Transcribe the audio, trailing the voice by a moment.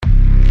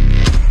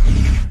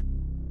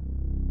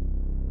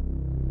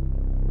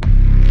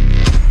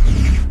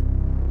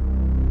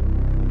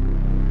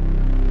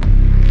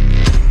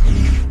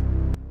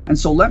And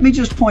so let me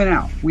just point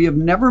out, we have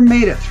never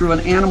made it through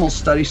an animal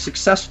study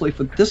successfully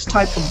for this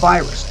type of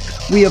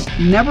virus. We have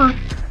never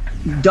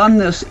done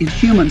this in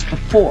humans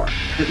before.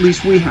 At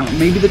least we haven't.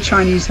 Maybe the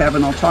Chinese have,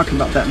 and I'll talk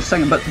about that in a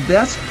second. But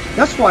that's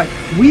why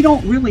we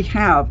don't really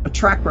have a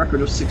track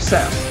record of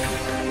success.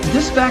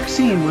 This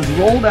vaccine was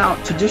rolled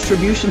out to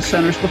distribution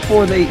centers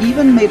before they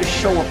even made a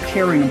show of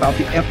caring about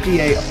the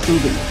FDA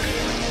approving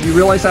it. You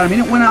realize that? I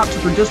mean, it went out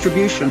for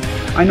distribution.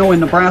 I know in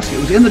Nebraska, it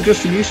was in the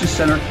distribution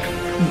center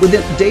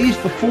within days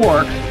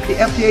before the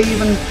FDA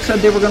even said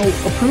they were going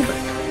to approve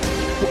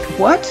it.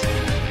 What?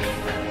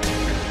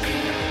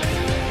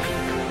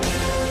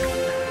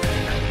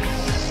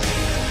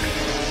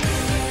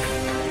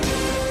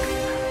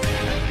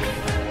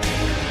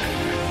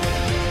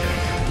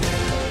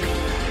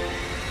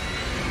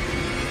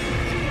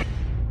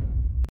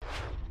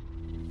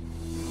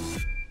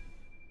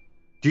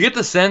 Do you get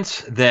the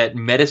sense that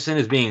medicine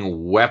is being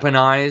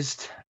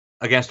weaponized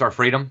against our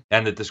freedom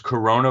and that this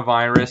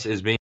coronavirus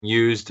is being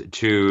used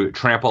to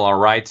trample our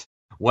rights?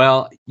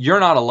 Well, you're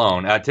not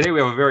alone. Today we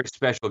have a very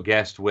special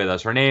guest with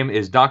us. Her name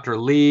is Dr.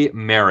 Lee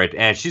Merritt,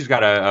 and she's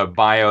got a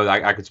bio.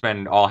 I could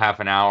spend all half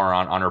an hour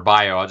on her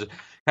bio. I'll just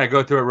kind of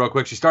go through it real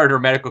quick. She started her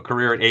medical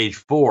career at age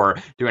 4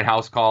 doing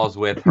house calls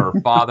with her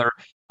father.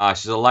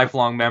 She's a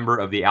lifelong member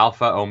of the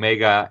Alpha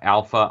Omega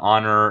Alpha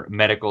Honor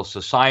Medical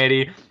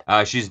Society.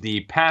 She's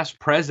the past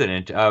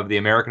president of the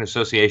American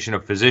Association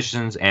of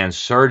Physicians and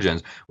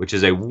Surgeons, which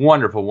is a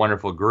wonderful,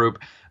 wonderful group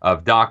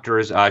of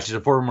doctors. She's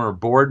a former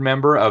board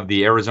member of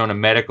the Arizona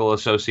Medical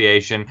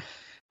Association.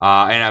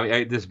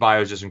 This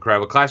bio is just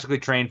incredible. Classically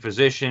trained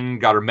physician,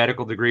 got her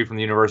medical degree from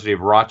the University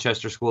of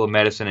Rochester School of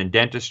Medicine and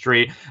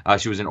Dentistry.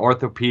 She was an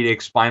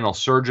orthopedic spinal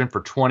surgeon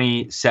for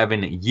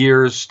 27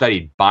 years,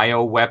 studied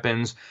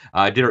bioweapons,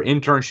 did her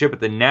internship at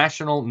the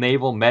National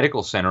Naval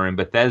Medical Center in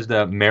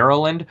Bethesda,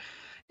 Maryland,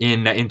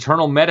 in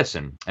internal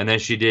medicine. And then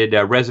she did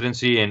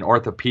residency in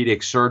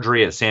orthopedic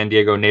surgery at San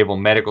Diego Naval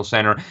Medical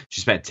Center. She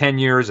spent 10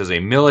 years as a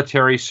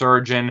military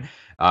surgeon.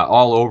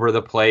 All over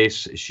the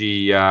place.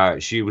 She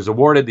was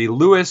awarded the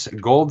Lewis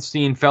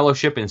Goldstein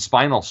Fellowship in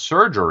Spinal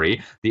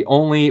Surgery, the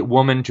only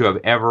woman to have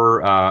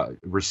ever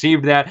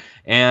received that,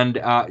 and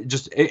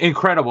just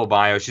incredible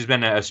bio. She's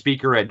been a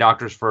speaker at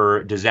Doctors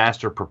for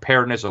Disaster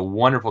Preparedness, a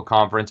wonderful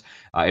conference,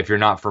 if you're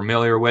not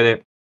familiar with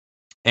it.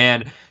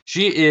 And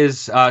she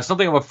is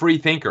something of a free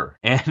thinker.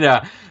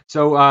 And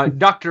so,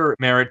 Dr.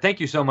 Merritt, thank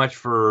you so much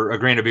for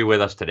agreeing to be with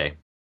us today.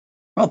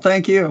 Well,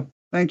 thank you.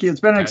 Thank you. It's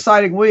been an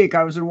exciting week.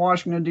 I was in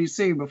Washington,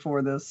 D.C.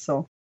 before this.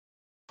 So.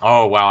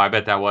 Oh, wow. I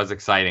bet that was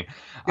exciting.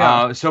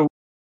 Yeah.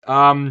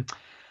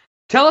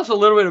 Tell us a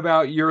little bit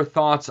about your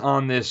thoughts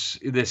on this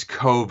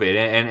COVID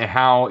and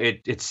how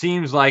it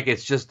seems like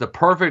it's just the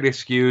perfect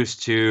excuse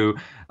to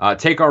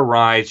take our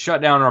rights,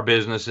 shut down our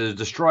businesses,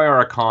 destroy our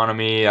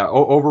economy,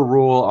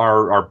 overrule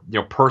our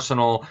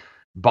personal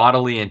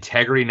bodily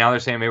integrity. Now they're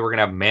saying maybe we're going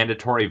to have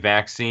mandatory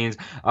vaccines.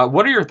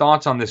 What are your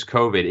thoughts on this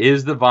COVID?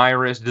 Is the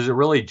virus, does it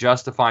really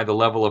justify the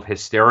level of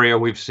hysteria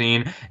we've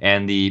seen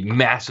and the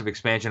massive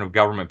expansion of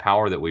government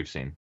power that we've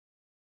seen?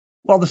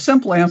 Well, the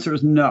simple answer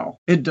is no,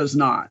 it does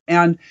not.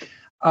 And,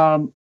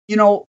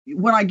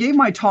 when I gave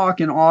my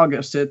talk in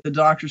August at the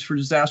Doctors for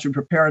Disaster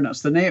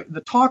Preparedness,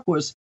 the talk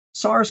was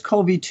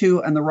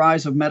SARS-CoV-2 and the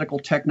Rise of Medical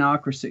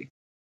Technocracy.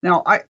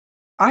 Now,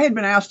 I had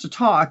been asked to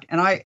talk, and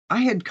I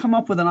had come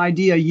up with an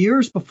idea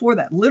years before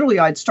that. Literally,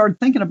 I'd started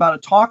thinking about a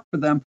talk for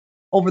them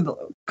over the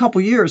couple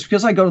years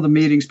because I go to the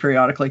meetings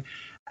periodically.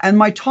 And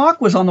my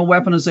talk was on the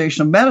weaponization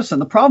of medicine.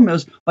 The problem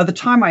is, by the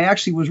time I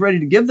actually was ready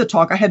to give the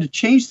talk, I had to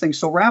change things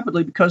so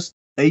rapidly because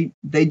they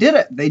did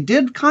it. They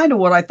did kind of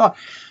what I thought,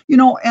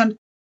 and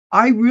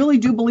I really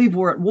do believe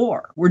we're at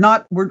war.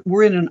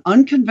 We're in an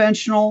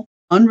unconventional,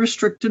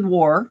 unrestricted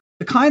war.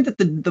 The kind that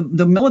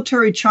the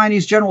military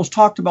Chinese generals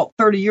talked about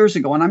 30 years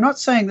ago. And I'm not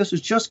saying this is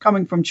just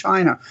coming from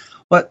China,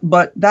 but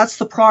that's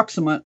the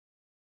proximate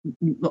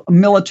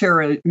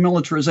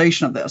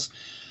militarization of this.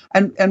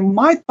 And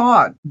my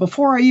thought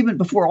before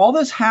all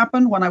this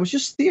happened, when I was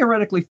just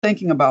theoretically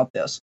thinking about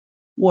this,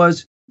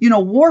 was,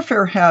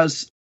 warfare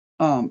has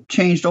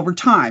changed over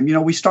time.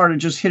 We started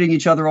just hitting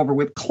each other over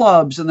with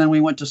clubs, and then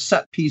we went to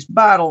set piece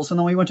battles, and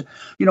then we went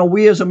to,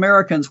 we as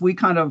Americans, we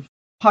kind of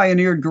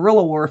pioneered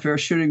guerrilla warfare,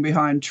 shooting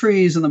behind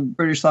trees, and the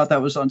British thought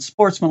that was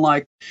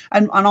unsportsmanlike,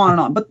 and on and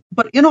on. But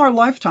in our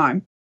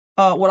lifetime,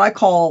 what I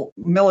call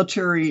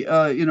military,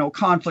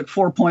 conflict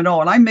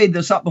 4.0, and I made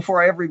this up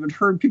before I ever even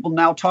heard people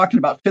now talking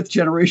about fifth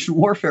generation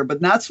warfare,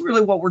 but that's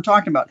really what we're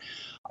talking about.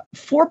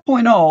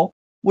 4.0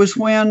 was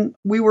when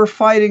we were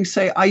fighting,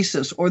 say,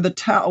 ISIS or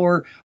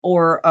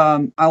or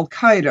Al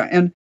Qaeda,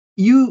 and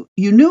you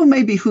knew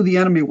maybe who the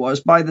enemy was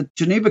by the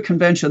Geneva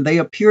Convention. They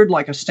appeared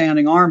like a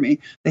standing army.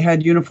 They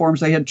had uniforms,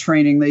 they had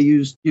training, they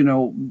used,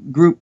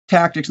 group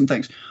tactics and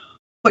things.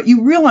 But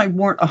you really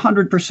weren't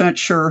 100%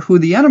 sure who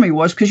the enemy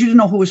was because you didn't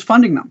know who was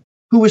funding them,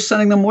 who was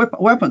sending them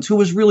weapons, who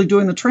was really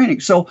doing the training.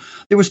 So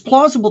there was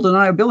plausible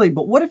deniability.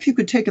 But what if you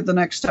could take it the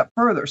next step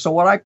further? So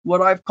what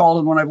I've called,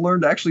 and what I've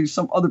learned actually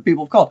some other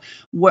people have called,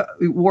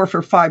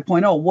 warfare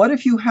 5.0. What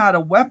if you had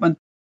a weapon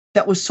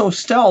that was so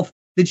stealth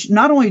that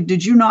not only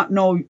did you not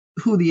know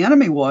who the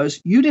enemy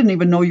was, you didn't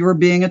even know you were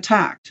being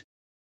attacked.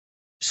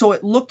 So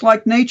it looked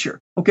like nature.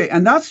 Okay,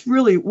 and that's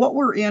really what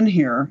we're in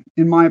here,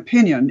 in my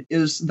opinion,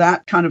 is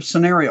that kind of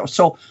scenario.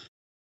 So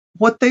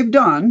what they've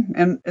done,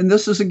 and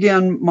this is,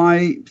 again,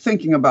 my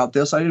thinking about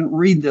this. I didn't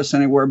read this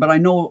anywhere, but I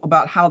know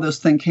about how this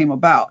thing came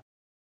about.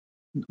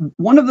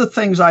 One of the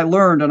things I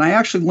learned, and I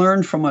actually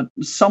learned from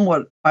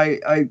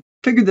I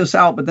figured this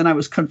out, but then I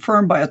was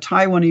confirmed by a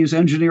Taiwanese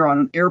engineer on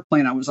an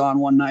airplane I was on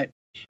one night.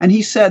 And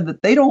he said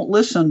that they don't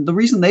listen. The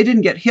reason they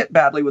didn't get hit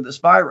badly with this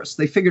virus,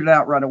 they figured it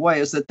out right away,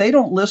 is that they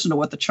don't listen to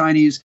what the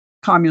Chinese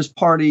Communist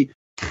Party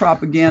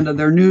propaganda,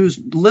 their news,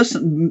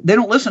 they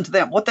don't listen to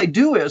them. What they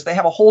do is they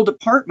have a whole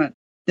department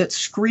that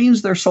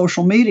screens their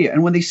social media.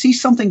 And when they see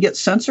something get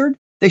censored,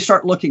 they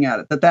start looking at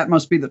it, that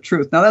must be the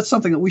truth. Now, that's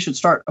something that we should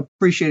start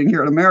appreciating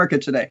here in America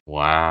today.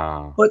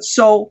 Wow. But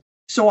so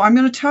I'm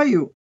going to tell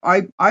you,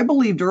 I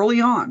believed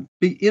early on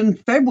in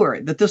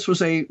February that this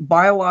was a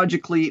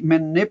biologically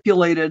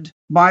manipulated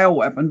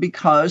bioweapon,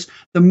 because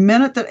the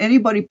minute that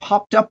anybody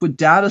popped up with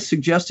data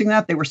suggesting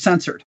that, they were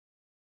censored.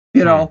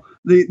 You know,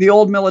 the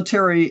old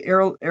military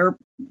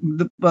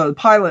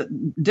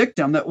pilot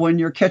dictum that when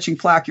you're catching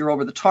flak, you're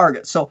over the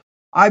target. So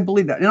I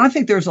believe that. And I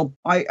think there's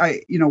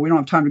we don't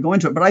have time to go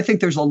into it, but I think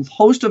there's a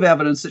host of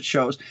evidence that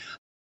shows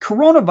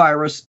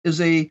coronavirus is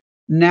a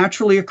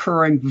naturally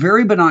occurring,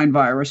 very benign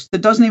virus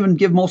that doesn't even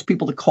give most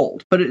people the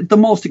cold, but at the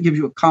most it gives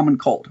you a common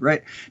cold,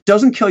 right?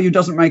 Doesn't kill you,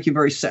 doesn't make you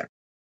very sick.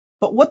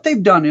 But what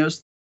they've done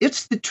is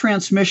it's the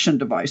transmission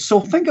device. So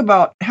think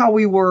about how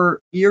we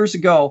were years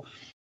ago.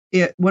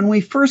 When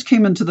we first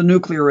came into the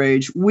nuclear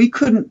age, we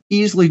couldn't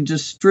easily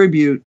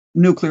distribute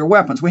nuclear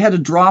weapons. We had to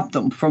drop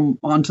them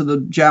onto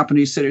the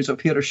Japanese cities of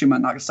Hiroshima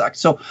and Nagasaki.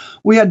 So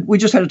we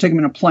just had to take them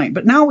in a plane.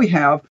 But now we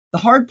have, the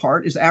hard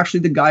part is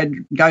actually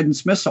the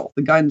guidance missile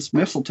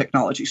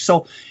technology.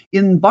 So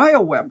in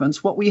bioweapons,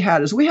 what we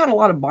had is we had a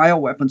lot of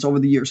bioweapons over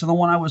the years. And the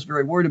one I was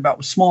very worried about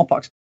was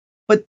smallpox.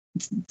 But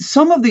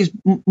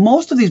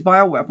most of these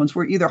bioweapons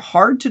were either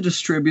hard to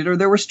distribute or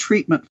there was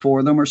treatment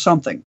for them or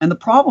something. And the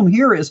problem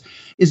here is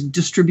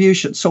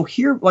distribution. So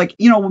here,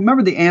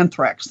 remember the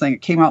anthrax thing?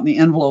 It came out in the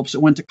envelopes.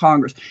 It went to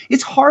Congress.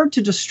 It's hard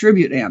to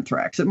distribute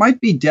anthrax. It might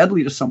be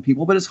deadly to some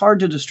people, but it's hard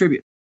to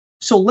distribute.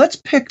 So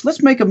let's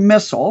make a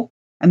missile.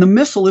 And the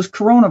missile is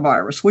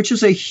coronavirus, which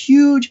is a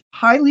huge,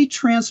 highly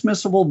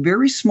transmissible,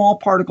 very small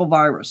particle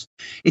virus.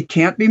 It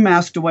can't be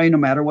masked away no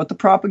matter what the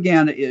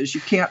propaganda is.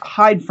 You can't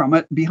hide from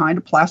it behind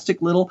a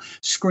plastic little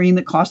screen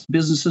that costs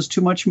businesses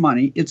too much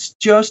money. It's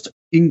just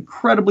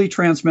incredibly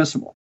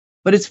transmissible,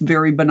 but it's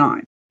very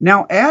benign.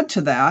 Now add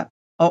to that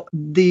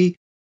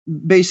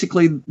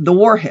basically the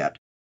warhead.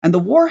 And the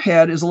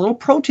warhead is a little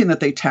protein that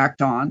they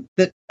tacked on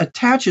that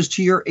attaches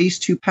to your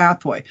ACE2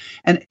 pathway.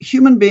 And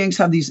human beings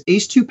have these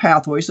ACE2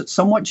 pathways that's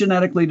somewhat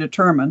genetically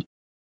determined.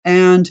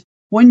 And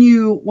when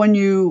you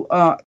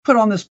put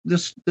on this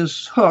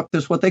hook,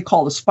 this what they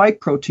call the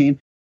spike protein,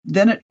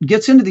 then it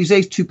gets into these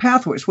ACE2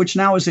 pathways, which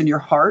now is in your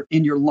heart,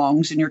 in your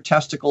lungs, in your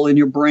testicle, in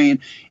your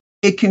brain.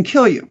 It can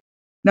kill you.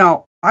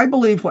 Now, I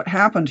believe what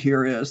happened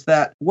here is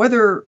that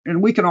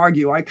and we can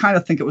argue, I kind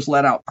of think it was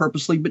let out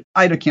purposely, but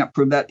I can't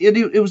prove that.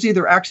 It was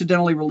either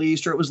accidentally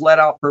released or it was let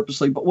out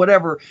purposely, but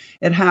whatever,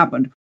 it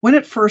happened. When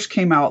it first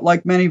came out,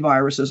 like many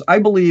viruses, I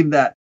believe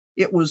that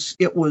it was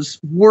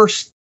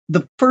worse.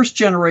 The first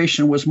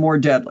generation was more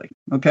deadly,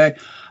 okay?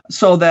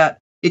 So that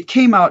it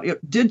came out,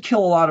 it did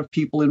kill a lot of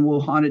people in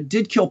Wuhan. It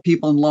did kill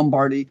people in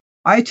Lombardy.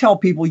 I tell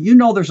people,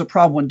 there's a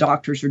problem when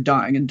doctors are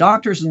dying, and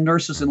doctors and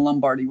nurses in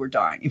Lombardy were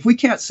dying. If we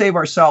can't save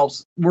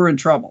ourselves, we're in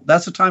trouble.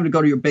 That's the time to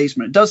go to your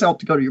basement. It does help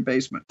to go to your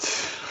basement,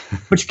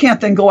 but you can't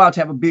then go out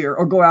to have a beer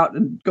or go out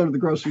and go to the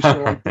grocery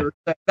store.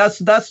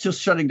 That's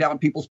just shutting down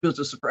people's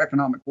business for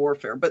economic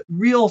warfare. But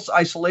real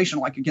isolation,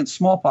 like against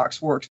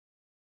smallpox, works.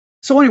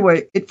 So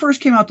anyway, it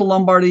first came out to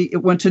Lombardy. It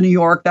went to New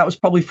York. That was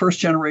probably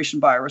first generation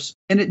virus,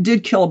 and it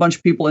did kill a bunch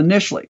of people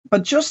initially.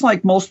 But just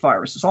like most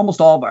viruses,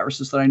 almost all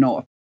viruses that I know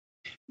of,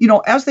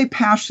 as they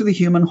pass through the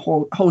human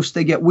host,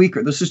 they get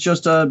weaker. This is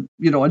just a,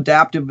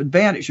 adaptive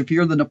advantage. If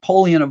you're the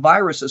Napoleon of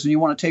viruses and you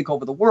want to take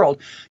over the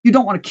world, you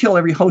don't want to kill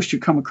every host you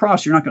come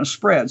across. You're not going to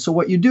spread. So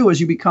what you do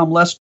is you become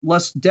less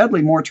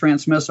deadly, more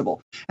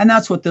transmissible. And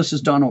that's what this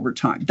has done over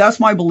time. That's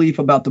my belief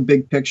about the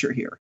big picture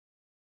here.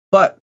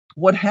 But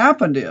what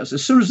happened is,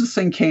 as soon as this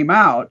thing came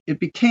out, it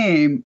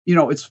became,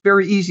 it's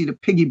very easy to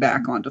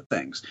piggyback onto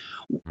things.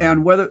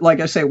 And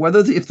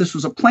if this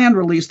was a planned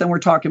release, then we're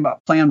talking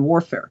about planned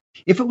warfare.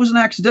 If it was an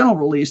accidental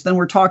release, then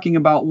we're talking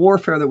about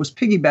warfare that was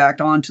piggybacked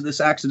onto this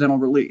accidental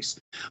release.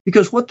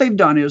 Because what they've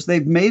done is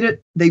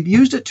they've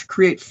used it to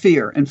create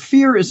fear. And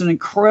fear is an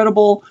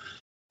incredible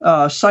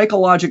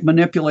psychological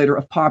manipulator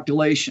of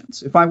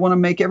populations. If I want to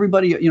make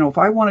everybody, like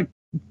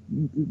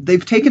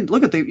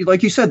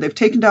you said, they've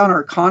taken down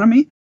our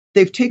economy.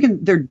 They're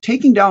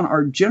taking down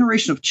our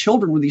generation of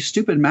children with these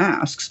stupid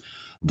masks.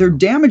 They're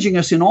damaging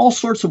us in all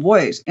sorts of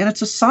ways. And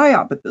it's a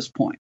psyop at this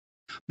point.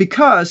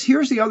 Because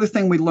here's the other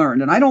thing we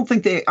learned, and I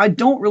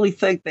don't really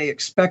think they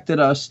expected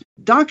us,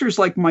 doctors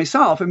like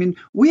myself. I mean,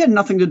 we had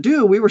nothing to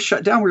do. We were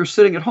shut down. We were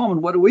sitting at home,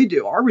 and what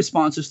do? Our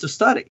response is to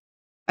study.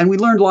 And we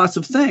learned lots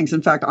of things.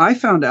 In fact, I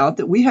found out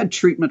that we had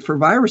treatment for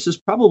viruses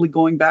probably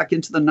going back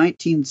into the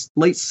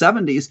late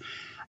 70s.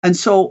 And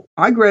so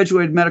I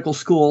graduated medical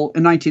school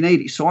in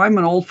 1980. So I'm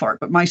an old fart.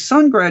 But my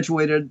son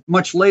graduated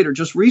much later,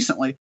 just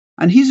recently,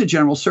 and he's a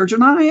general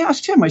surgeon. And I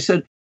asked him, I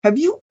said, have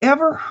you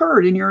ever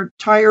heard in your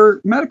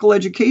entire medical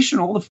education,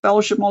 all the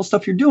fellowship, all the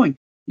stuff you're doing,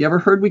 you ever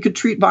heard we could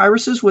treat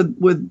viruses with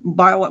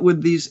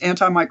these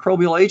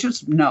antimicrobial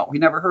agents? No, he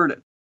never heard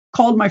it.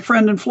 Called my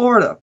friend in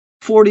Florida,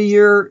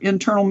 40-year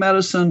internal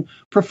medicine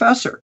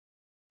professor,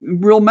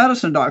 real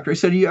medicine doctor. I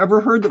said, you ever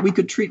heard that we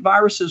could treat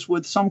viruses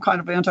with some kind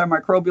of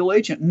antimicrobial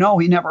agent? No,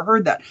 he never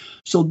heard that.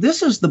 So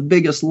this is the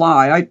biggest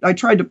lie. I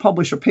tried to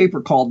publish a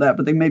paper called that,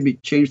 but they made me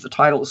change the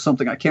title to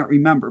something I can't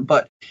remember.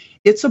 But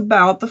it's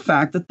about the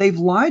fact that they've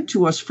lied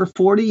to us for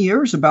 40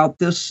 years about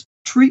this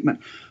treatment.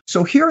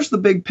 So here's the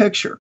big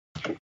picture.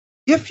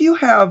 If you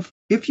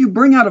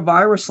bring out a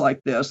virus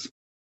like this,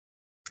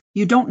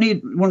 you don't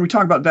need, when we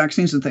talk about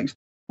vaccines and things,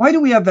 why do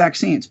we have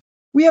vaccines?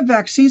 We have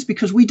vaccines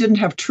because we didn't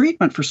have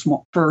treatment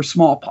for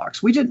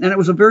smallpox. We didn't, and it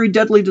was a very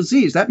deadly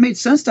disease. That made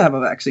sense to have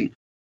a vaccine.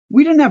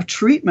 We didn't have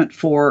treatment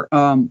for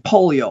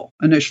polio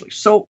initially,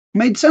 so it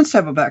made sense to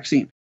have a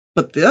vaccine.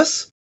 But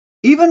this,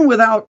 even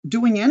without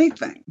doing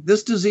anything,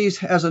 this disease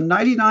has a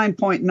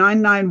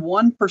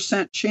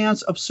 99.991%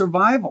 chance of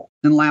survival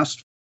in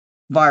last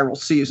viral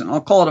season.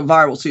 I'll call it a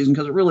viral season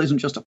because it really isn't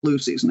just a flu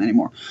season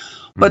anymore.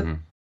 But, in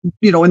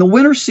the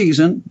winter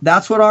season,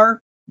 that's what our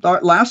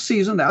last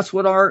season, that's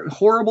what our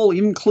horrible,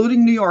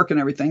 including New York and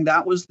everything,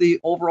 that was the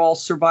overall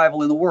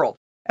survival in the world.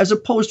 As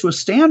opposed to a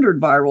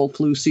standard viral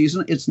flu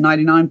season, it's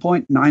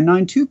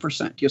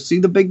 99.992%. You see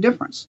the big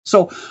difference.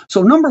 So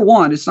number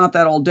one, it's not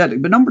that all deadly.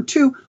 But number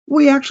two,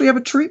 we actually have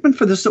a treatment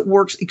for this that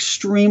works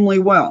extremely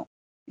well.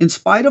 In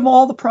spite of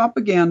all the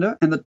propaganda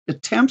and the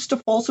attempts to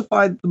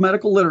falsify the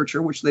medical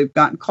literature, which they've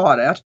gotten caught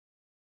at,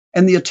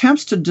 and the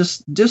attempts to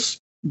just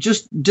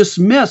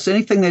dismiss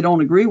anything they don't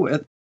agree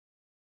with,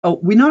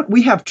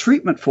 we have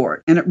treatment for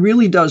it, and it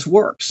really does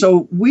work.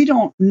 So we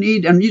don't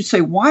need, and you'd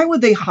say, why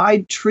would they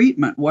hide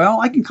treatment?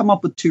 Well, I can come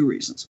up with two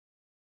reasons.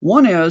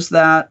 One is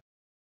that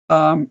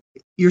your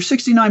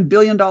 $69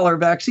 billion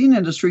vaccine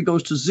industry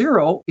goes to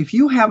zero if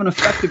you have an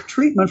effective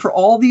treatment for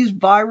all these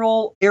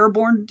viral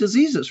airborne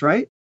diseases,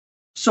 right?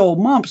 So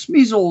mumps,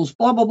 measles,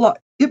 blah, blah, blah.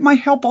 It might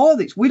help all of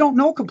these. We don't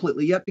know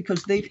completely yet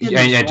because they've hidden.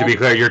 And to be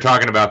clear, you're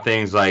talking about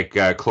things like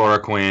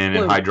chloroquine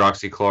and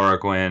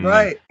hydroxychloroquine.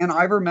 Right, and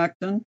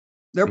ivermectin.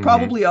 There are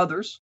probably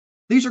others.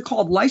 These are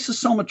called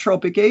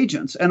lysosomotropic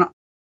agents. And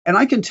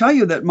I can tell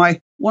you that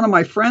one of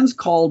my friends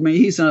called me.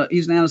 He's an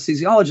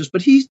anesthesiologist,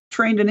 but he's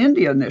trained in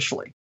India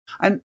initially.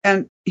 And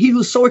he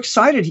was so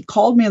excited. He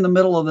called me in the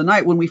middle of the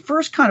night when we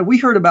first we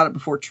heard about it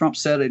before Trump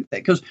said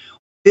anything. Because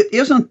it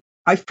isn't,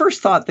 I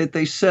first thought that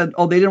they said,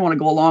 they didn't want to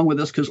go along with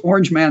this because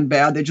Orange Man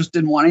bad. They just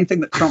didn't want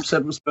anything that Trump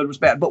said was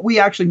bad. But we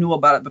actually knew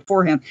about it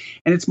beforehand.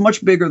 And it's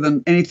much bigger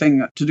than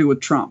anything to do with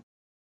Trump.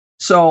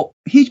 So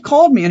he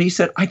called me and he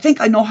said, I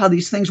think I know how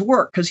these things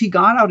work, because he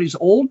got out his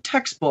old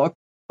textbook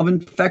of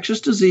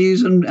infectious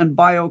disease and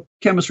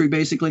biochemistry,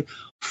 basically,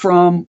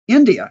 from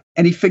India,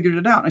 and he figured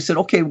it out. And I said,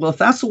 okay, well, if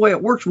that's the way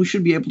it works, we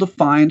should be able to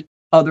find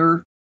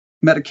other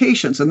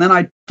medications. And then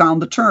I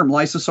found the term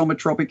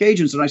lysosomotropic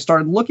agents, and I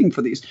started looking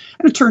for these.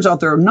 And it turns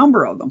out there are a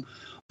number of them.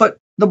 But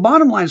the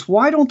bottom line is,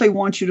 why don't they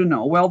want you to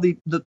know? Well, the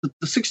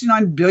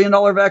 $69 billion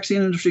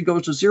vaccine industry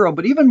goes to zero.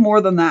 But even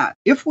more than that,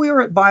 if we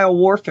are at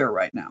biowarfare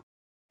right now,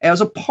 as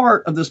a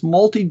part of this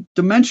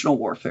multi-dimensional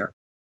warfare,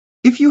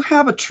 if you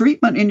have a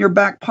treatment in your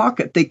back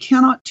pocket, they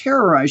cannot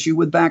terrorize you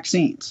with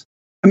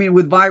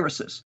with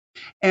viruses.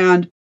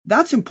 And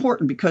that's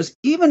important because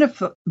even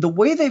if the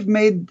way they've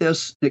made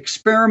this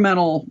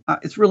experimental,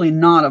 it's really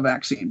not a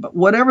vaccine, but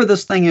whatever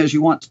this thing is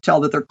you want to tell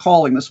that they're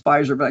calling this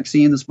Pfizer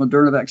vaccine, this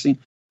Moderna vaccine,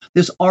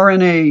 this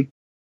RNA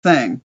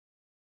thing,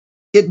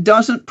 it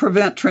doesn't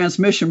prevent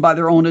transmission by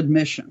their own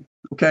admission,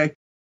 okay?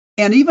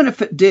 And even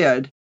if it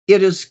did,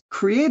 it is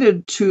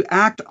created to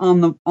act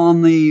on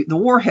the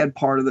warhead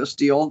part of this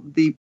deal,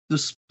 the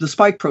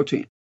spike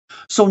protein.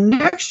 So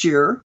next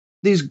year,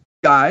 these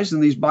guys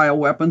and these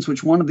bioweapons,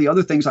 which one of the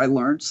other things I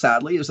learned,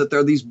 sadly, is that there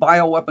are these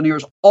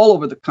bioweaponeers all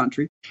over the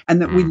country,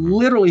 and that we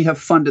literally have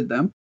funded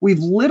them. We've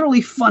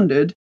literally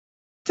funded,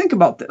 think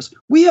about this,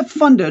 we have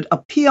funded a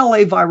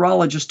PLA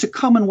virologist to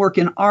come and work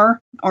in our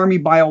Army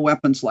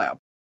bioweapons lab.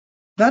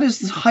 That is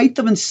the height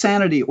of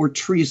insanity or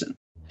treason.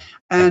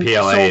 And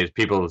PLA is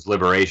People's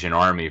Liberation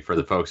Army, for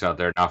the folks out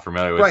there not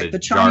familiar with the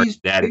Chinese.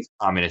 That is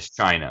communist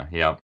China.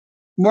 Yep.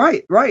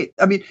 Right.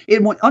 I mean,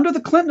 it went under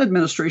the Clinton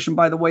administration,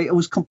 by the way, it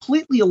was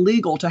completely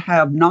illegal to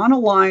have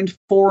non-aligned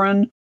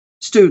foreign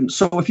students.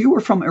 So if you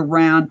were from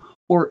Iran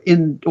or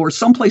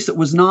someplace that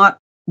was not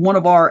one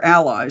of our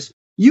allies,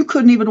 You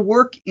couldn't even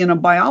work in a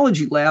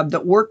biology lab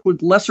that worked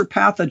with lesser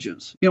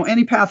pathogens,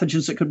 any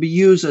pathogens that could be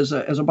used as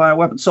a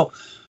bioweapon.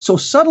 So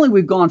suddenly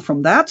we've gone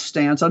from that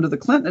stance under the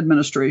Clinton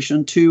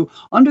administration to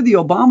under the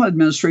Obama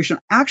administration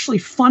actually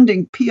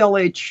funding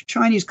PLH,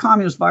 Chinese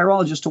Communist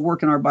virologists, to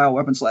work in our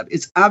bioweapons lab.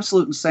 It's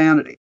absolute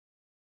insanity.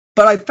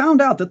 But I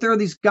found out that there are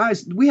these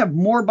guys. We have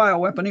more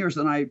bioweaponeers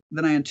than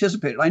I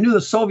anticipated. I knew the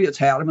Soviets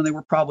had them and they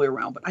were probably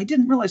around, but I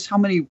didn't realize how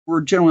many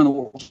were generally in the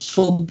world.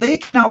 So they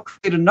can now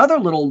create another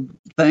little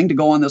thing to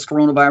go on this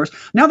coronavirus.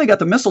 Now they got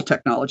the missile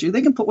technology.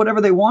 They can put whatever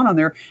they want on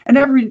there, and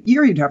every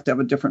year you'd have to have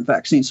a different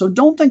vaccine. So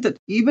don't think that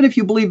even if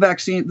you believe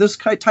this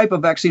type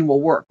of vaccine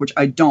will work, which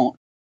I don't,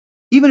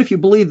 even if you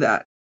believe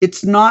that,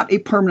 it's not a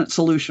permanent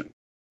solution.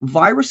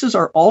 Viruses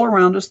are all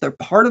around us. They're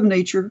part of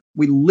nature.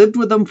 We lived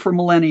with them for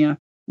millennia.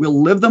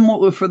 We'll live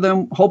for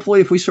them. Hopefully,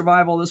 if we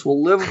survive all this,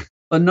 we'll live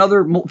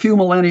another few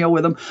millennia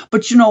with them.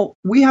 But,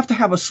 we have to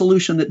have a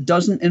solution that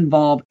doesn't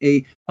involve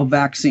a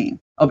vaccine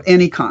of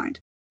any kind.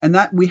 And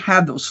that we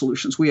have those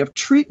solutions. We have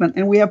treatment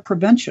and we have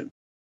prevention.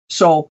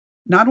 So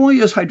not only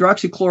is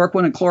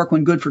hydroxychloroquine and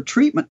chloroquine good for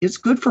treatment, it's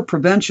good for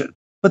prevention.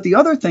 But the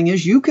other thing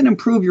is you can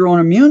improve your own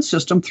immune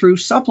system through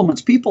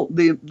supplements. People,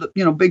 big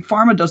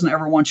pharma doesn't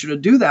ever want you to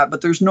do that,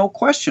 but there's no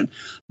question.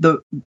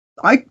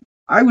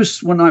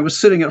 When I was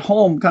sitting at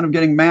home kind of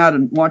getting mad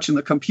and watching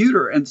the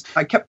computer, and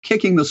I kept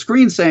kicking the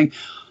screen saying,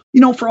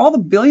 for all the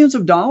billions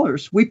of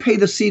dollars we pay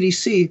the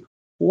CDC,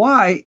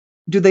 why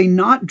do they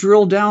not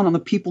drill down on the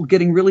people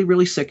getting really,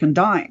 really sick and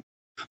dying?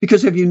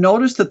 Because have you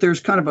noticed that there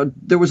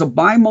was a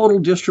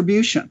bimodal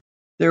distribution?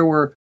 There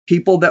were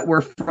people that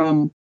were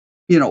from,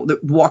 that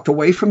walked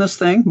away from this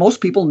thing.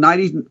 Most people,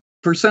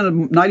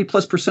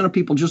 90+% of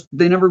people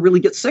they never really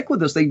get sick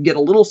with this. They get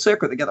a little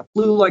sick or they get a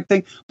flu-like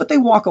thing, but they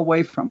walk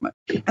away from it.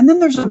 And then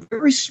there's a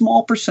very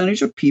small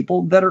percentage of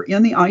people that are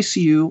in the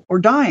ICU or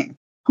dying.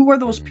 Who are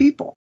those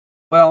people?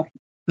 Well,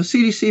 the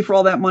CDC, for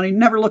all that money,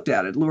 never looked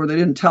at it, or they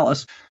didn't tell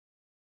us.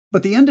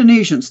 But the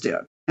Indonesians did.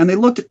 And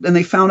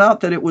they found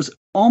out that it was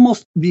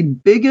almost the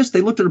biggest.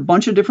 They looked at a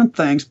bunch of different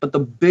things, but the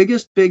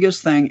biggest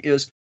thing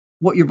is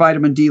what your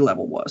vitamin D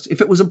level was.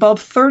 If it was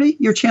above 30,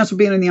 your chance of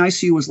being in the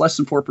ICU was less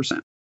than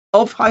 4%.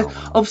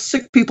 Of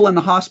sick people in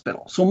the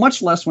hospital. So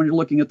much less when you're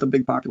looking at the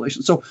big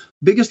population. So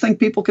biggest thing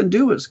people can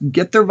do is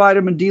get their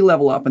vitamin D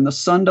level up, and the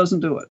sun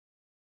doesn't do it.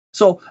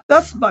 So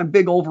that's my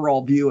big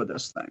overall view of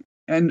this thing.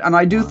 And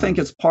I do think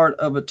it's part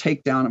of a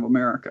takedown of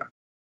America.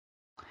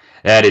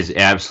 That is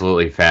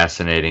absolutely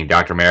fascinating,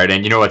 Dr. Merritt.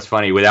 And what's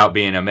funny, without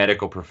being a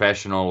medical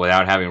professional,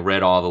 without having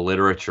read all the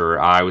literature,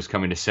 I was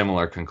coming to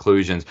similar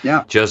conclusions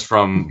just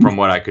from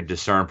what I could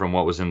discern from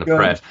what was in the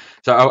press.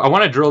 So I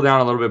want to drill down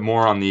a little bit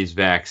more on these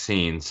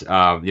vaccines.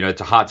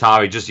 It's a hot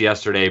topic. Just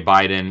yesterday,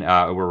 Biden,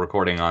 we're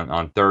recording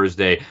on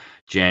Thursday,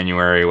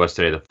 January, what's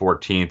today, the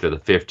 14th or the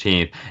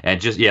 15th, and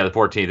the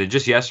 14th. And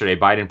just yesterday,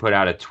 Biden put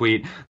out a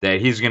tweet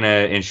that he's going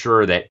to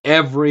ensure that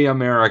every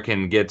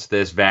American gets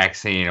this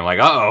vaccine. I'm like,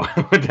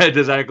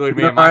 does that include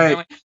me and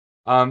my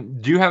family?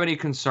 Do you have any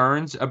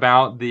concerns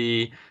about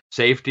the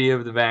safety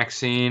of the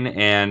vaccine?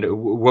 And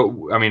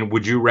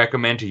would you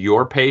recommend to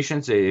your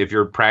patients, if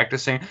you're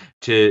practicing,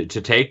 to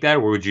take that,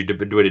 or would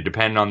it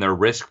depend on their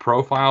risk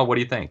profile? What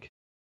do you think?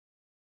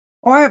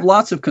 Oh, I have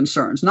lots of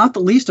concerns, not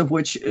the least of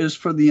which is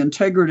for the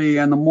integrity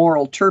and the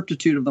moral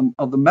turpitude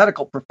of the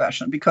medical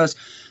profession, because,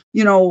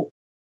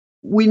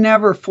 we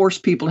never force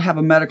people to have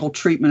a medical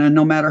treatment. And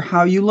no matter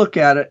how you look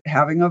at it,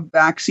 having a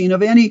vaccine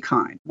of any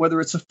kind,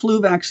 whether it's a flu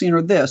vaccine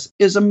or this,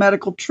 is a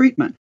medical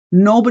treatment.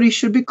 Nobody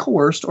should be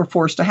coerced or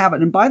forced to have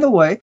it. And by the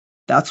way,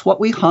 that's what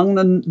we hung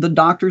the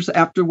doctors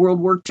after World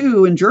War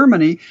II in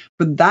Germany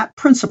for that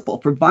principle,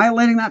 for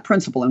violating that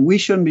principle, and we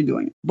shouldn't be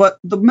doing it. But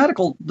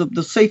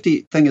the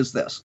safety thing is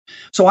this.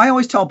 So I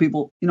always tell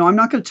people, I'm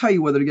not going to tell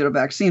you whether to get a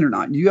vaccine or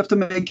not. You have to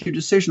make your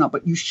decision up,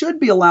 but you should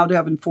be allowed to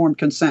have informed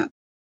consent.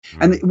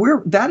 And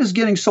that is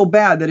getting so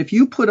bad that if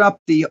you put up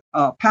the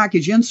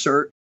package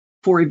insert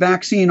for a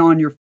vaccine on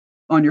your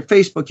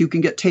Facebook, you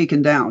can get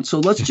taken down. So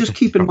let's just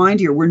keep in mind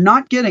here, we're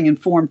not getting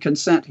informed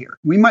consent here.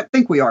 We might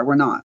think we are, we're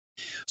not.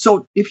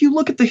 So if you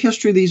look at the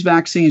history of these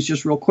vaccines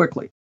just real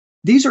quickly,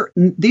 these are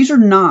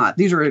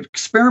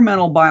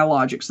experimental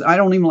biologics. I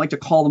don't even like to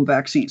call them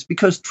vaccines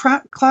because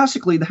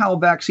classically how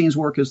vaccines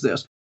work is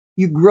this.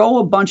 You grow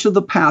a bunch of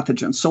the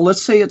pathogens. So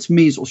let's say it's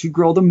measles. You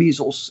grow the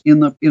measles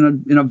in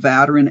a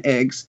vat or in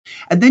eggs,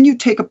 and then you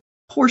take a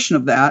portion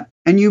of that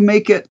and you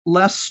make it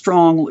less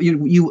strong.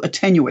 You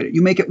attenuate it.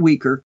 You make it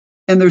weaker.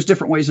 And there's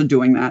different ways of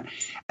doing that.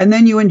 And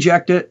then you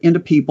inject it into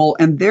people,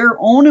 and their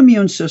own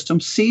immune system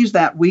sees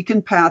that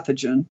weakened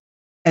pathogen,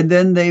 and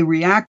then they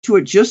react to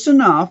it just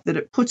enough that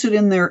it puts it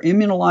in their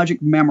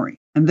immunologic memory.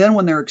 And then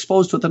when they're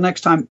exposed to it the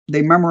next time,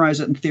 they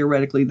memorize it, and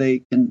theoretically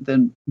they can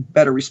then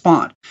better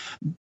respond.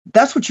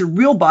 That's what your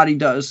real body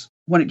does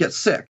when it gets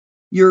sick.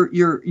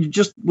 You're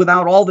just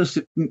without all this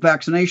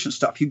vaccination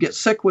stuff. You get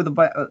sick with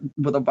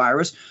a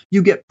virus,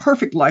 you get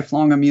perfect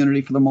lifelong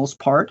immunity for the most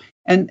part,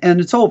 and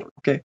it's over.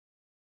 Okay.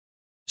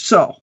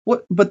 So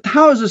but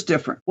how is this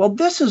different? Well,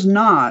 this is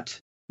not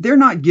they're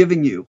not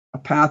giving you a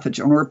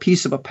pathogen or a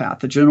piece of a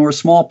pathogen or a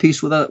small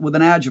piece with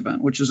an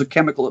adjuvant, which is a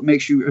chemical that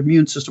makes your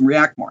immune system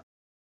react more.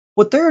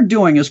 What they're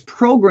doing is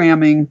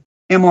programming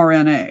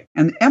mRNA,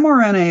 and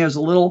mRNA is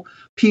a little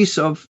piece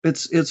of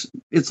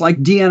it's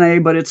like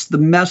DNA, but it's the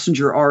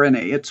messenger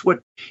RNA.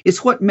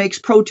 It's what makes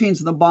proteins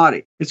in the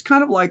body. It's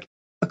kind of like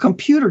a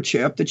computer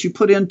chip that you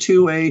put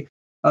into a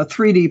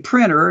 3D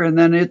printer, and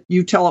then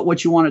you tell it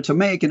what you want it to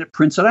make, and it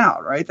prints it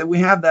out, right? That we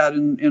have that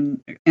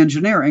in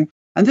engineering,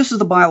 and this is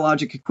the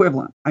biologic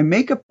equivalent. I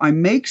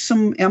make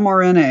some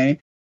mRNA,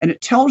 and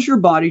it tells your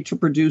body to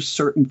produce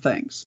certain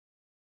things.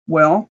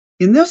 Well,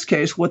 in this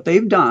case, what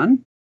they've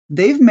done,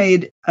 they've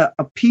made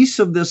a piece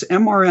of this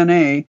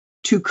mRNA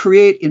to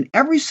create in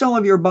every cell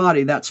of your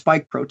body that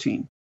spike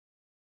protein,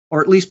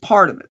 or at least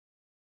part of it.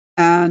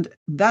 And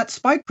that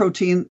spike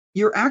protein,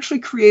 you're actually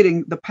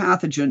creating the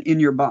pathogen in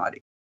your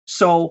body.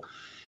 So,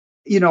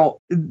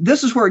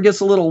 this is where it gets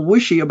a little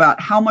wishy about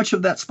how much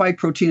of that spike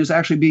protein is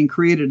actually being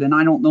created. And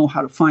I don't know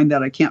how to find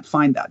that. I can't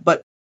find that,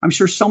 but I'm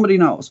sure somebody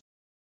knows.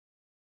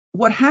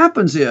 What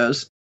happens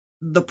is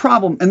the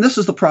problem, and this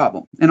is the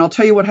problem, and I'll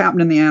tell you what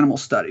happened in the animal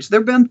studies. There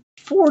have been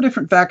 4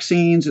 different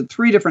vaccines and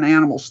 3 different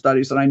animal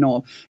studies that I know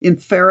of. In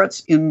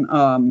ferrets, in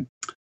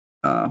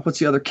what's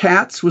the other?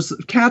 Cats.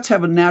 Cats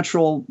have a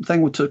natural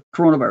thing with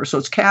coronavirus. So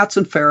it's cats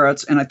and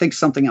ferrets, and I think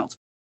something else.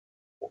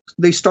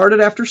 They started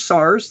after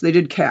SARS, they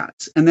did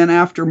cats. And then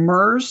after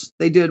MERS,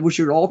 they did, which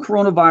are all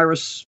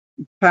coronavirus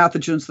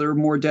pathogens that are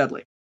more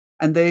deadly.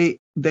 And they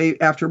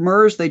after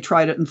MERS, they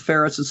tried it in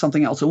ferrets and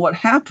something else. And what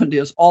happened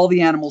is all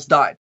the animals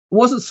died. It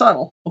wasn't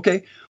subtle,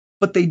 okay?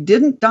 But they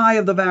didn't die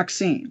of the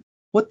vaccine.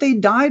 What they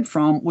died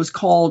from was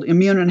called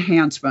immune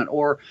enhancement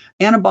or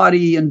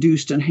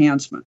antibody-induced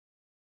enhancement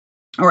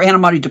or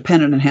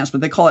antibody-dependent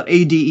enhancement. They call it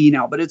ADE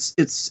now, but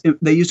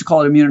they used to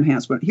call it immune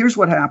enhancement. Here's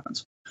what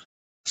happens.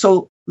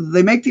 So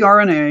they make the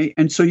RNA,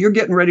 and so you're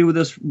getting ready with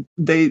this.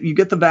 You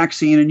get the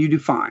vaccine, and you do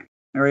fine.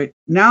 All right.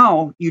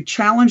 Now you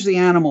challenge the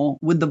animal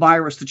with the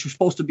virus that you're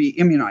supposed to be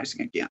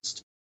immunizing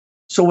against.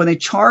 So when they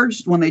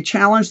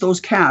challenged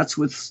those cats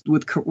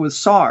with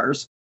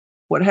SARS,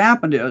 what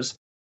happened is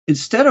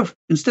instead of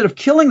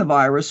killing the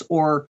virus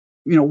or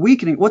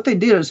weakening, what they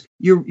did is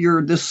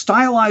this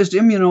stylized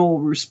immuno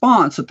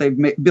response that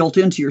they've built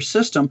into your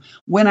system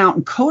went out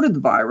and coated the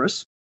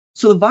virus.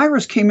 So the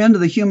virus came into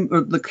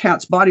the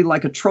cat's body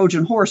like a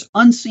Trojan horse,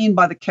 unseen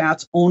by the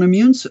cat's own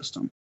immune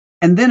system.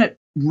 And then it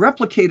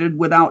replicated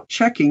without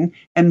checking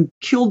and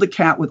killed the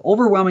cat with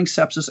overwhelming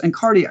sepsis and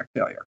cardiac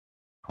failure.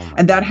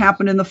 And that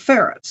happened in the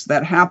ferrets.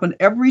 That happened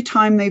every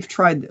time they've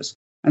tried this.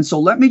 And so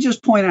let me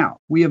just point out,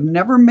 we have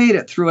never made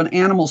it through an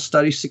animal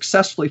study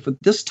successfully for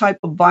this type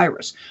of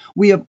virus.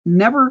 We have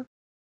never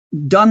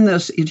done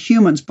this in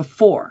humans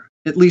before.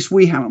 At least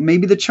we haven't.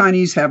 Maybe the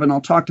Chinese have, and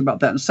I'll talk about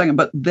that in a second.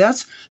 But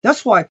that's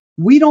why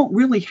we don't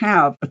really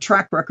have a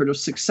track record of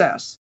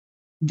success.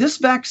 This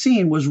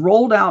vaccine was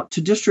rolled out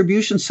to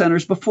distribution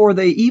centers before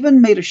they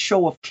even made a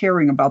show of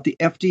caring about the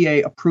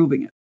FDA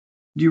approving it.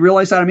 Do you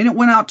realize that? I mean, it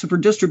went out for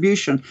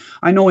distribution.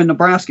 I know in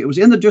Nebraska, it was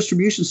in the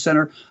distribution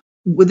center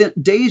within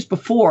days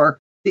before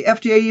the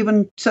FDA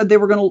even said they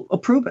were going to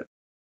approve it.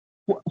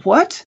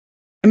 What?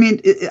 I mean,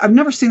 I've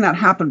never seen that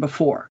happen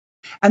before.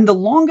 And the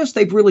longest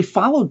they've really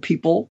followed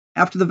people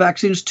after the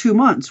vaccine is 2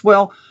 months.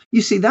 Well,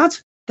 you see,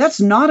 that's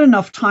not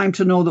enough time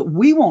to know that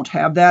we won't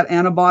have that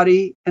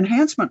antibody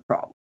enhancement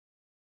problem.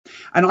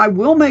 And I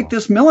will make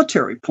this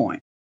military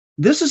point.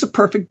 This is a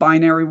perfect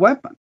binary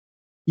weapon.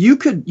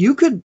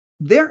 There's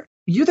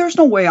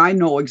no way I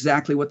know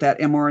exactly what that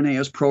mRNA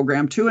is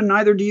programmed to, and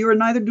neither do you, and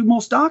neither do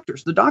most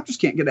doctors. The doctors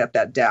can't get at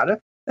that data.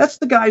 That's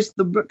the guys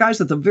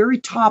at the very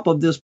top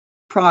of this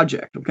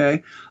project,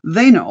 okay?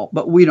 They know,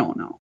 but we don't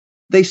know.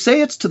 They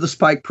say it's to the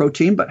spike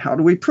protein, but how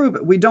do we prove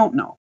it? We don't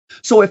know.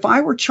 So if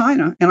I were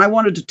China and I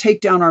wanted to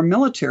take down our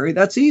military,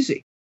 that's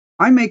easy.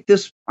 I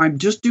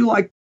just do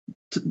like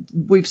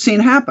we've seen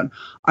happen.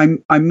 I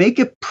make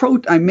it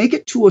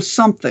to a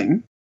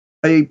something,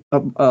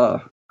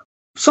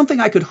 something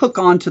I could hook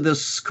onto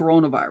this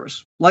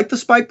coronavirus, like the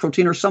spike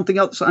protein or something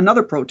else,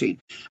 another protein.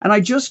 And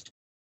I just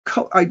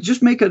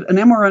make an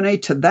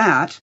mRNA to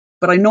that,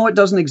 but I know it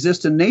doesn't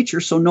exist in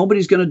nature, so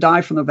nobody's going to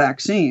die from the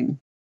vaccine.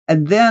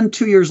 And then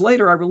 2 years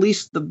later, I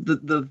release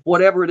the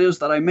whatever it is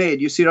that I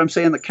made. You see what I'm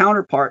saying? The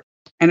counterpart,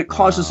 and it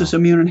causes this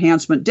immune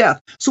enhancement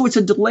death. So it's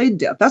a delayed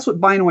death. That's what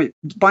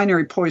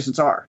binary poisons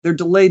are. They're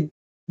delayed.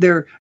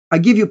 I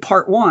give you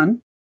part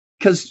one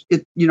because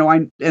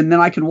and then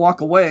I can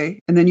walk away,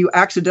 and then you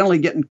accidentally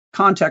get in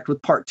contact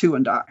with part 2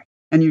 and die,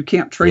 and you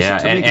can't trace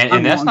it.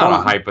 And that's not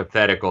a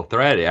hypothetical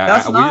threat.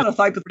 That's not a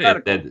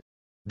hypothetical.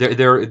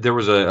 There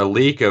was a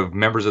leak of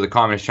members of the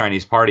Communist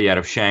Chinese Party out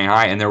of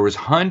Shanghai, and there was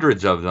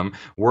hundreds of them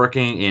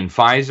working in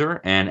Pfizer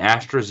and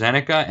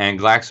AstraZeneca and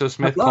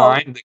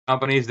GlaxoSmithKline, the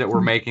companies that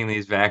were making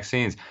these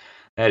vaccines.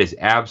 That is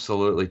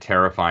absolutely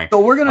terrifying. So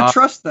we're going to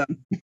trust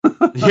them.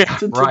 Yeah,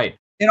 right.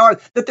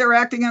 That they're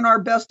acting in our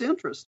best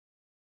interest.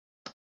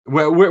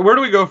 Where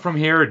do we go from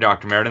here,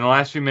 Dr. Merritt? In the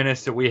last few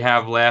minutes that we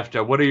have left,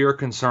 what are your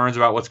concerns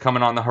about what's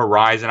coming on the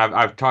horizon?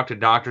 I've talked to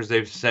doctors.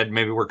 They've said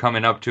maybe we're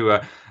coming up to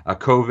a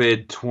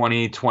COVID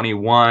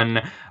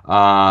 2021,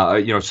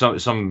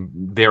 some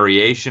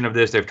variation of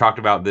this. They've talked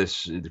about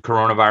this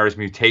coronavirus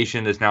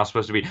mutation that's now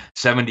supposed to be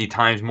 70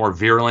 times more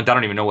virulent. I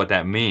don't even know what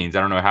that means. I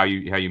don't know how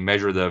you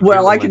measure the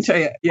Well, I can tell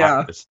you,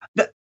 yeah. virus.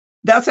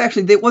 That's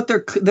actually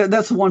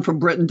that's the one from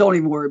Britain. Don't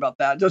even worry about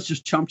that. That's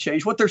just chump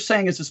change. What they're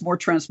saying is it's more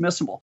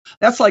transmissible.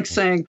 That's like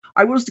saying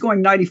I was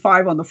going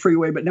 95 on the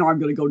freeway, but now I'm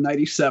going to go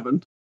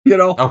 97.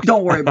 Okay.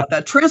 Don't worry about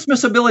that.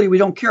 Transmissibility, we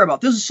don't care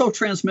about. This is so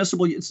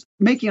transmissible. It's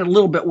making it a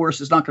little bit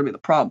worse. It's not going to be the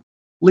problem.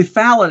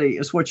 Lethality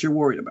is what you're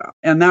worried about.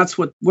 And that's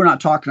what we're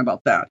not talking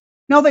about that.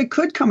 Now, they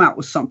could come out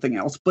with something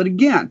else. But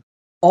again,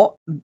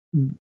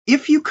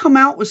 if you come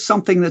out with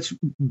something that's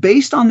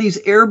based on these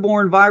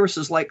airborne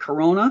viruses like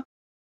corona,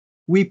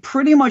 we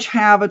pretty much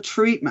have a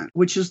treatment,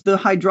 which is the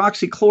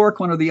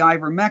hydroxychloroquine or the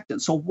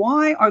ivermectin. So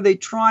why are they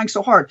trying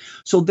so hard?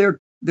 So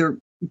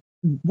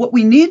what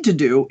we need to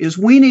do is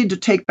we need to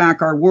take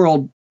back our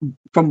world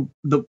from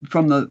the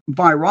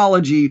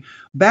virology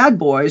bad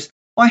boys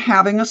by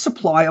having a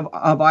supply of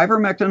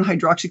ivermectin and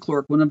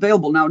hydroxychloroquine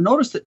available. Now,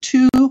 notice that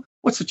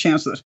what's the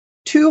chance of this?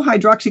 2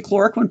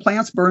 hydroxychloroquine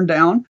plants burned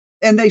down,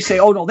 and they say,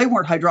 oh, no, they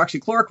weren't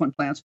hydroxychloroquine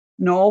plants.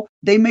 No,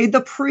 they made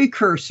the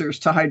precursors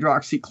to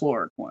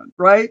hydroxychloroquine,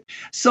 right?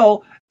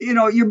 So,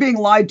 you're being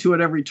lied to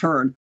at every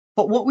turn.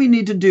 But what we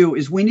need to do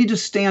is we need to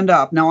stand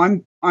up. Now,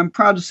 I'm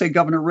proud to say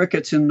Governor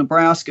Ricketts in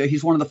Nebraska,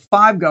 he's one of the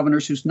 5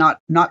 governors who's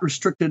not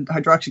restricted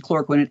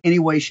hydroxychloroquine in any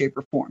way, shape,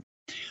 or form.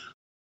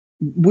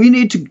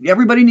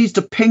 Everybody needs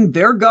to ping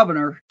their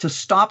governor to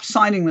stop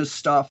signing this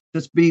stuff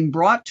that's being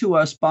brought to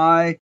us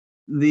by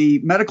the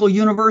medical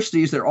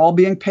universities. They're all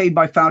being paid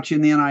by Fauci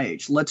and the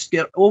NIH. Let's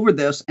get over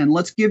this and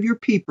let's give your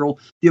people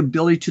the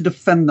ability to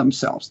defend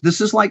themselves.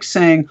 This is like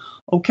saying,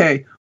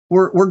 okay,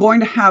 we're going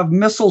to have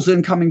missiles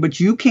incoming, but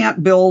you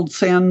can't build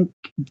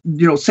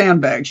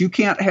sandbags. You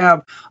can't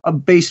have a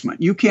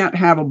basement. You can't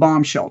have a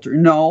bomb shelter.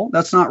 No,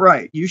 that's not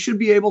right. You should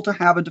be able to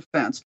have a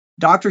defense.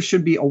 Doctors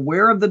should be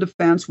aware of the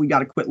defense. We got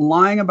to quit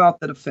lying about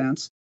the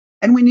defense.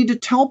 And we need to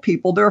tell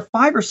people there are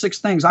 5 or 6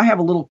 things. I have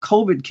a little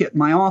COVID kit in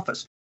my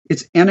office.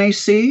 It's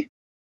NAC,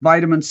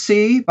 vitamin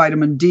C,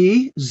 vitamin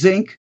D,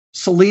 zinc,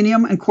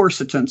 selenium, and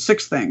quercetin,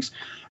 6 things.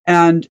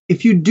 And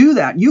if you do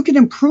that, you can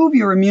improve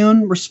your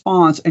immune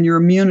response and your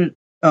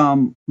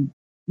own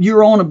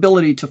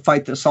ability to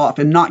fight this off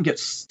and not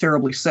get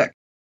terribly sick.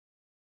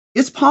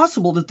 It's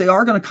possible that they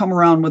are going to come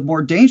around with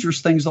more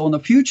dangerous things, though, in the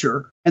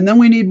future, and then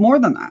we need more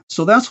than that.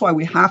 So that's why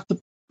we have to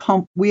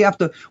pump. We have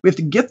to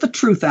get the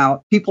truth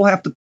out. People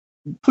have to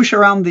push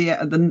around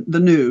the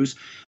news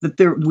that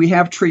we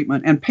have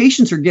treatment, and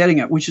patients are getting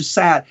it, which is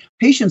sad.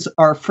 Patients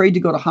are afraid to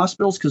go to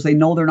hospitals because they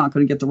know they're not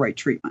going to get the right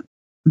treatment.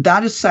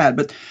 That is sad.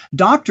 But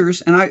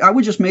doctors, and I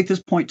would just make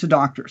this point to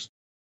doctors.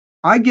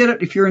 I get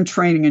it if you're in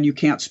training and you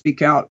can't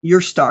speak out.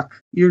 You're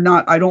stuck. You're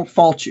not. I don't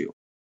fault you.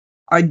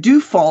 I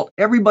do fault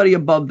everybody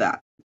above that.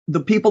 The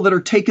people that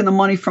are taking the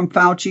money from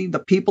Fauci, the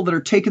people that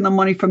are taking the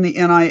money from the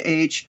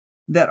NIH,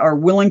 that are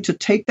willing to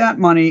take that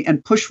money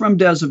and push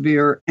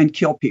remdesivir and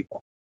kill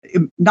people.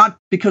 Not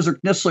because they're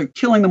necessarily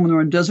killing them with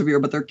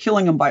remdesivir, but they're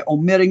killing them by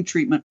omitting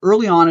treatment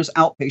early on as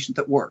outpatient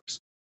that works.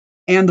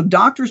 And the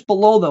doctors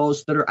below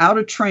those that are out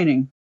of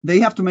training, they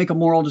have to make a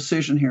moral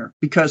decision here,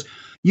 because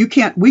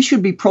we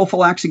should be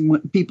prophylaxing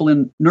people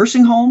in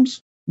nursing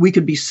homes. We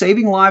could be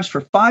saving lives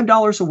for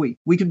 $5 a week.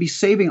 We could be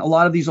saving a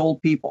lot of these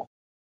old people,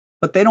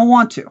 but they don't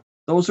want to.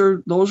 Those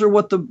are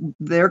what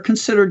they're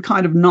considered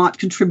kind of not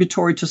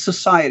contributory to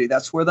society.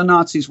 That's where the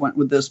Nazis went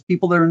with this.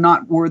 People that are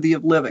not worthy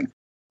of living.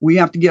 We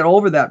have to get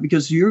over that,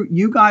 because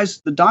you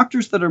guys, the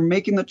doctors that are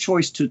making the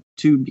choice to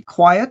be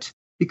quiet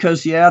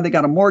because, they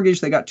got a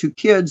mortgage, they got 2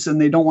 kids, and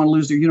they don't want to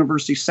lose their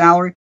university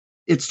salary.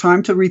 It's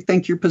time to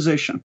rethink your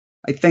position.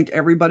 I think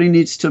everybody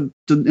needs to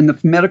in the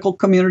medical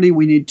community,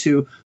 we need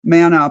to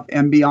man up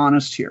and be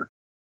honest here.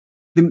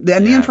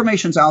 The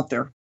information's out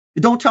there.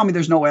 Don't tell me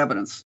there's no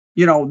evidence.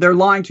 They're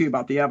lying to you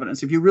about the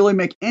evidence. If you really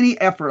make any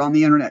effort on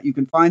the internet, you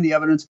can find the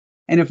evidence.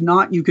 And if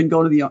not, you can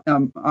go to the,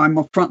 I'm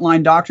a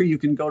frontline doctor. You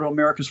can go to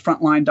America's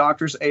Frontline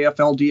Doctors,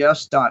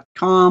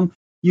 AFLDS.com.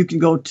 You can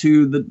go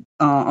to the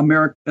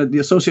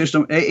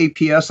Association of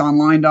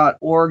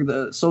AAPSonline.org,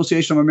 the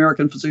Association of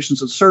American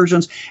Physicians and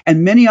Surgeons,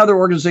 and many other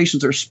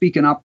organizations are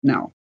speaking up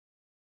now.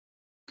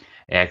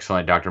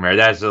 Excellent, Dr. Merritt.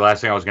 That's the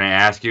last thing I was going to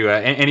ask you.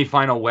 Any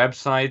final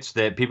websites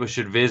that people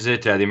should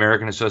visit? The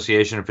American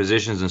Association of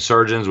Physicians and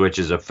Surgeons, which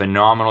is a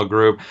phenomenal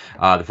group.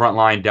 The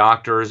Frontline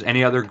Doctors.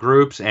 Any other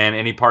groups, and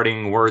any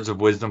parting words of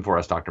wisdom for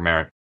us, Dr.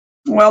 Merritt?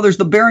 Well, there's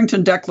the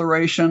Barrington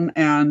Declaration,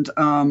 and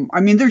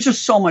there's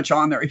just so much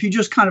on there. If you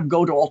just kind of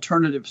go to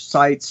alternative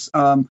sites,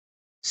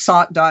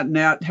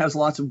 SOT.net has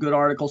lots of good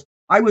articles.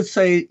 I would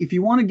say if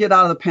you want to get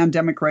out of the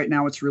pandemic right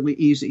now, it's really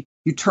easy.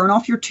 You turn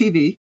off your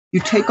TV, you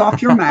take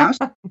off your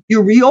mask,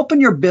 you reopen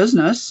your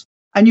business,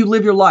 and you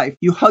live your life.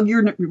 You hug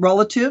your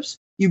relatives,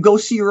 you go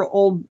see your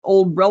old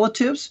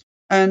relatives,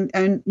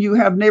 and you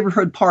have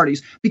neighborhood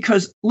parties.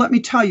 Because let me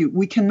tell you,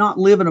 we cannot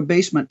live in a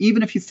basement.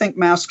 Even if you think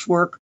masks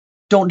work,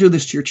 don't do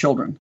this to your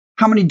children.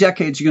 How many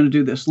decades are you going to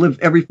do this? Live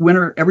every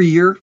winter, every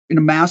year in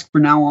a mask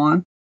from now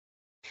on?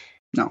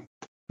 No,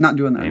 not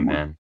doing that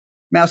anymore.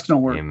 Masks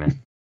don't work.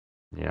 Amen.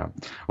 Yeah.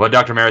 Well,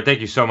 Dr. Merritt,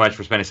 thank you so much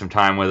for spending some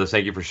time with us.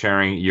 Thank you for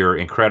sharing your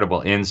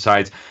incredible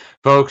insights.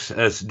 Folks,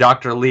 as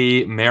Dr.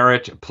 Lee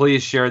Merritt,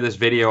 please share this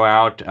video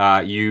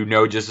out. You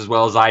know just as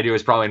well as I do,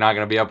 it's probably not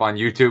going to be up on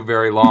YouTube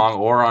very long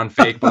or on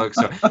Facebook.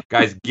 So,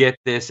 guys, get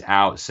this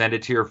out. Send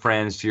it to your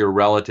friends, to your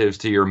relatives,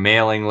 to your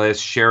mailing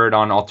list. Share it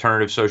on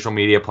alternative social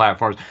media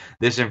platforms.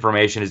 This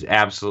information is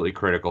absolutely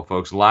critical,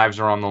 folks. Lives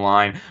are on the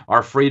line.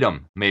 Our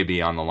freedom may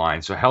be on the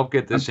line. So help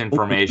get this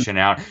information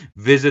out.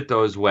 Visit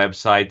those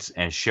websites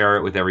and share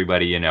it with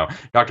everybody you know.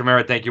 Dr.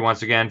 Merritt, thank you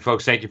once again.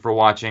 Folks, thank you for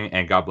watching,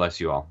 and God bless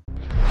you all.